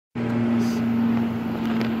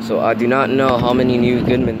So I do not know how many new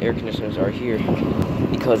Goodman air conditioners are here,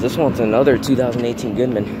 because this one's another 2018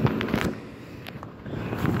 Goodman.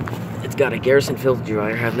 It's got a Garrison filter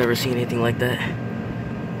dryer. I've never seen anything like that.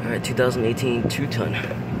 Alright, 2018 2-ton.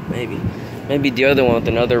 Maybe the other one with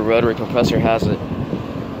another rotary compressor has the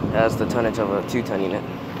tonnage of a 2-ton unit.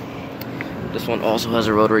 This one also has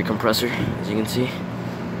a rotary compressor, as you can see.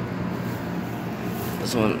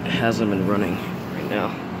 This one hasn't been running right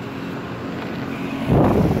now.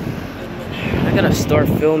 I gotta start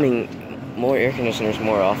filming more air conditioners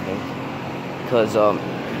more often, because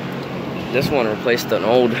this one replaced an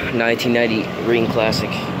old 1990 Rheem Classic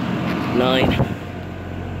 9.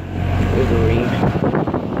 There's the Rheem.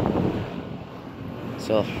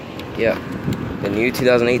 So, yeah, the new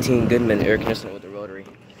 2018 Goodman air conditioner with the rotary.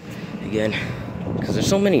 Again, because there's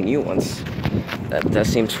so many new ones. That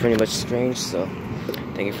seems pretty much strange, so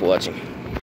thank you for watching.